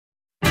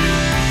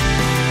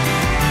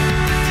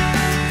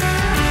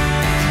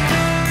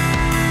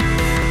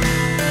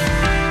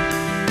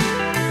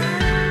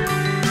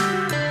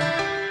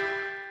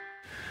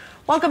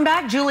Welcome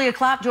back. Julia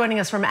Clapp joining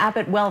us from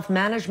Abbott Wealth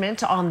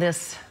Management on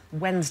this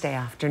Wednesday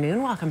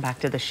afternoon. Welcome back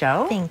to the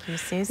show. Thank you,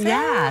 Susan.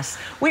 Yes.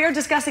 We are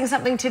discussing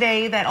something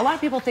today that a lot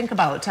of people think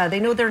about. They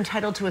know they're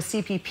entitled to a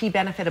CPP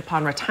benefit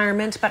upon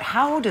retirement, but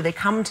how do they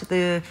come to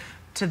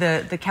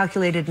the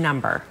calculated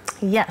number?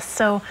 Yes,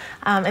 so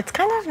it's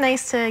kind of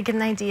nice to get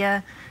an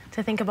idea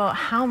to think about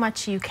how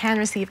much you can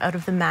receive out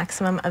of the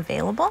maximum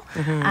available.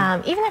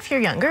 Even if you're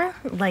younger,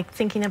 like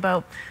thinking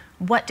about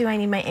what do I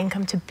need my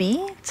income to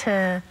be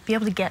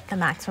able to get the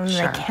maximum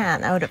that I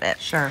can out of it.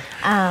 Sure.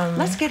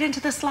 Let's get into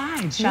the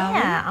slides, shall we?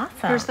 Yeah,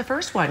 awesome. Here's the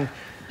first one.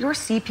 Your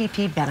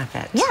CPP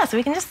benefit. Yeah, so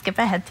we can just skip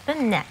ahead to the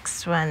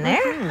next one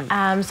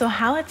there. So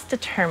how it's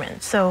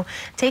determined. So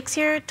it takes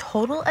your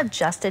total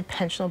adjusted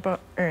pensionable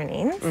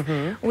earnings,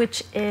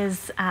 which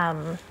is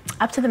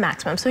up to the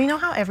maximum. So you know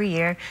how every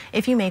year,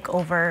 if you make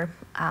over,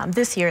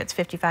 this year it's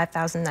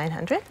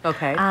 $55,900.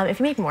 Okay. If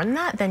you make more than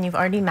that, then you've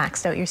already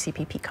maxed out your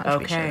CPP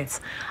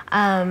contributions.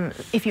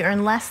 If you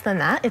earn less than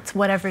that, it's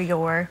whatever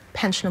your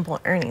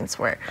pensionable earnings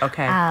were.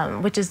 Okay.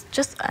 Which is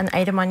just an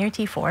item on your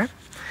T4.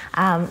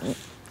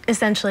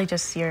 Essentially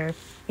just your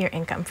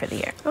income for the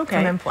year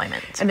from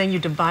employment. And then you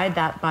divide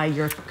that by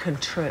your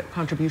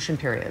contribution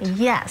period.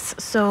 Yes,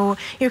 so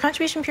your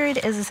contribution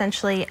period is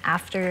essentially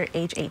after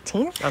age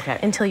 18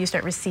 until you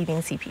start receiving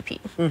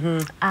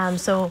CPP.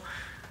 So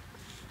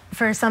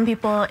for some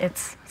people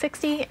it's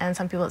 60 and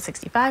some people it's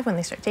 65 when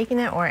they start taking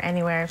it, or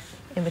anywhere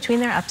in between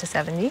there up to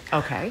 70.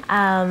 Okay.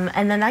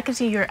 And then that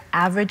gives you your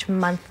average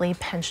monthly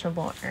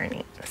pensionable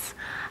earnings.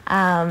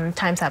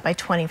 Times that by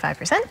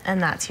 25%,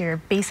 and that's your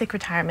basic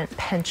retirement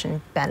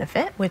pension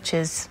benefit, which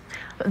is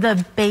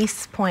the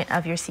base point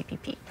of your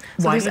CPP.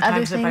 So why do you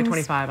times it by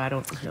 25? I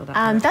don't know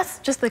that. That's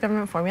just the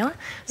government formula.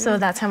 So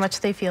that's how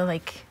much they feel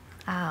like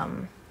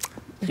you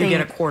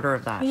get a quarter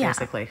of that,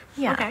 basically.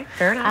 Yeah. Okay,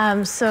 fair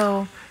enough.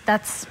 So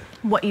that's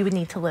what you would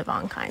need to live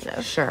on, kind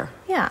of. Sure.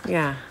 Yeah.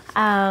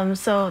 Yeah.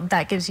 So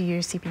that gives you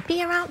your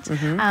CPP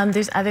amount.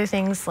 There's other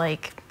things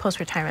like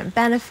post-retirement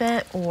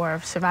benefit or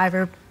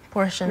survivor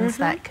portions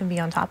that can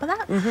be on top of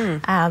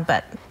that,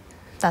 but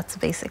that's the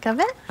basic of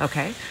it.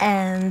 Okay.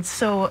 And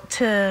so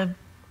to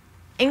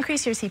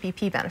increase your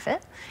CPP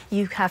benefit,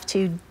 you have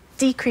to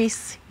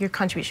decrease your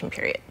contribution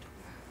period.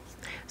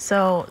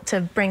 So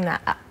to bring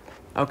that up.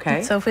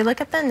 Okay. So if we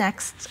look at the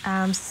next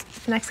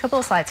couple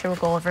of slides here, we'll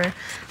go over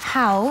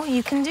how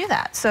you can do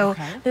that. So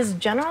this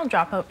general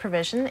dropout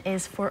provision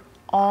is for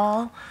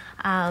all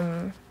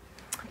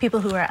people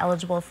who are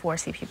eligible for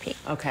CPP.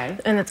 Okay.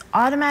 And it's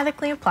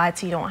automatically applied,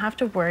 so you don't have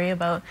to worry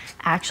about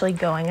actually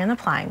going and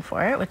applying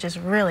for it, which is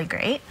really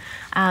great.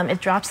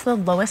 It drops to the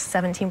lowest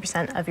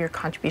 17% of your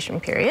contribution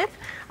period,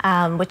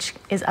 which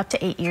is up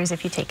to 8 years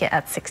if you take it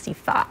at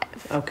 65.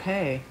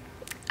 Okay.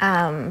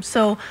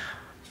 So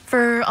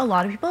for a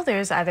lot of people,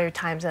 there's either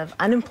times of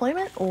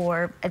unemployment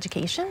or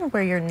education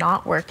where you're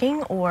not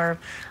working, or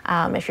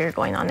if you're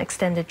going on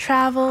extended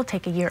travel,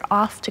 take a year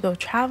off to go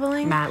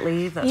traveling. Mat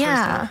leave, that sort of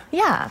stuff?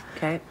 Yeah.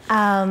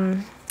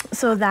 Okay.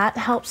 So that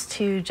helps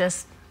to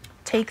just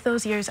take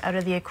those years out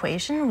of the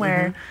equation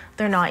where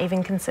they're not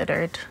even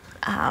considered.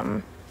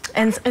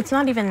 And it's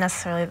not even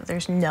necessarily that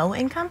there's no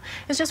income.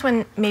 It's just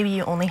when maybe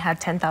you only had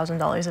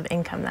 $10,000 of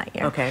income that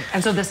year. Okay.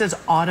 And so this is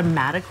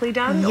automatically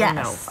done? Yes.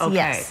 Or no? Okay.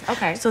 Yes.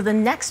 Okay. So the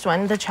next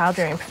one, the child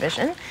rearing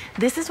provision,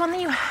 this is one that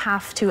you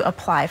have to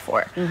apply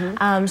for.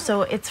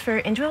 So it's for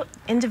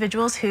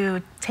individuals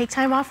who take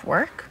time off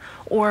work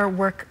or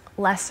work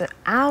less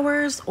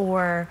hours,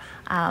 or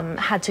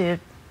had to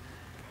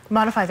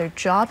modify their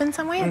job in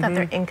some way that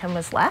their income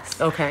was less.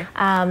 Okay.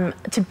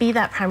 To be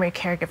that primary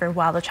caregiver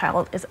while the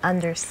child is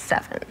under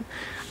 7.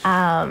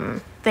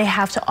 They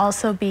have to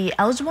also be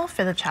eligible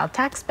for the child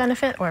tax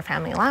benefit or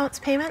family allowance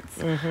payments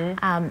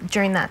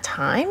during that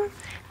time.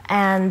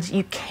 And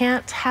you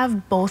can't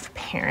have both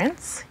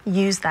parents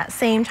use that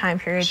same time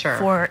period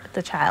for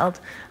the child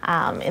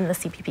in the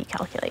CPP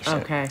calculation.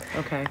 Okay,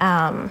 okay.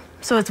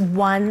 So it's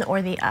one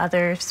or the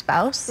other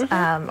spouse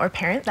or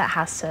parent that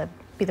has to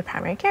be the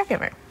primary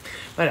caregiver.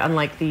 But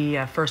unlike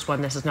the first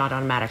one, this is not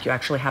automatic. You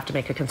actually have to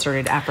make a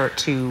concerted effort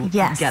to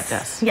get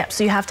this. Yep,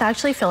 so you have to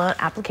actually fill out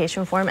an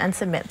application form and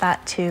submit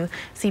that to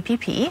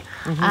CPP.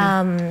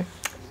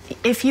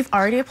 If you've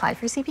already applied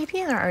for CPP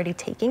and are already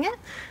taking it,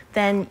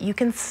 then you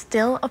can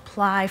still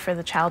apply for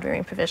the child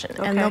rearing provision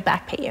and they'll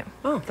back pay you.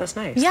 Oh, that's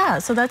nice. Yeah,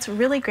 so that's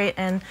really great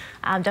and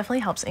definitely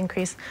helps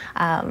increase.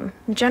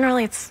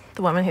 Generally, it's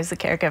the woman who's the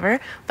caregiver,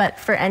 but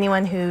for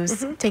anyone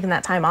who's taking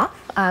that time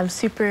off,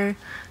 super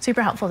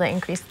helpful to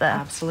increase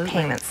the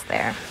payments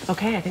there.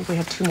 Okay, I think we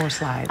have 2 more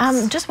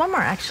slides. Just one more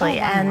actually,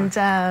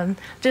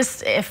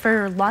 just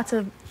for lots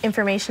of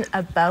information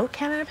about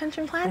Canada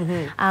Pension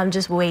Plan,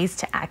 just ways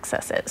to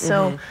access it.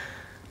 So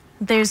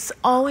there's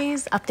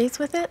always updates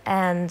with it,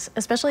 and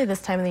especially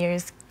this time of the year,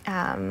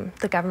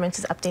 the government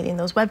is updating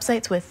those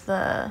websites with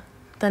the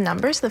the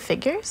numbers, the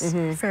figures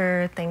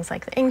for things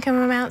like the income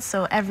amount.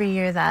 So every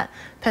year that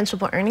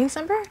pensionable earnings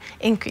number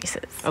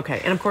increases.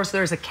 Okay, and of course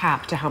there's a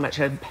cap to how much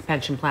a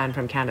pension plan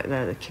from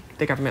Canada,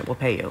 the government will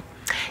pay you.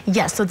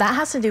 Yes, so that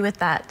has to do with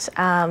that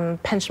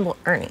pensionable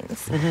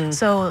earnings.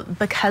 So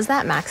because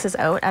that maxes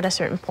out at a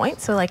certain point,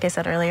 so like I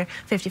said earlier,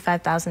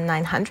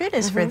 $55,900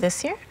 is for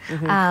this year.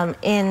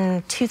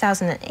 In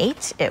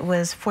 2008, it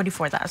was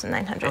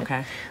 $44,900.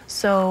 Okay.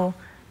 So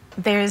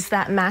there's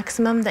that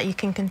maximum that you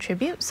can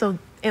contribute. So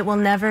it will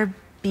never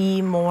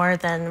be more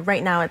than,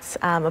 right now it's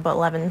about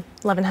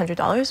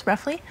 $1,100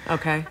 roughly.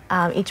 Okay.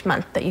 Each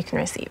month that you can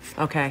receive.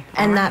 Okay.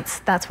 And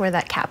that's where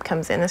that cap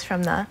comes in, is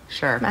from the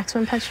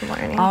maximum pensionable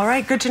earnings. All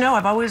right, good to know.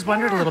 I've always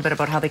wondered a little bit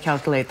about how they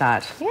calculate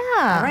that. Yeah.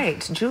 All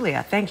right,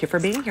 Julia, thank you for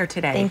being here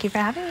today. Thank you for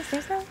having me,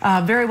 Susan.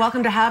 Very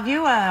welcome to have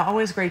you.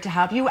 Always great to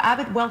have you.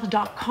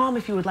 AbbottWealth.com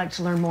if you would like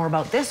to learn more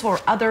about this or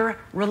other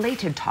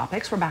related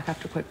topics. We're back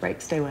after a quick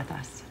break. Stay with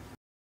us.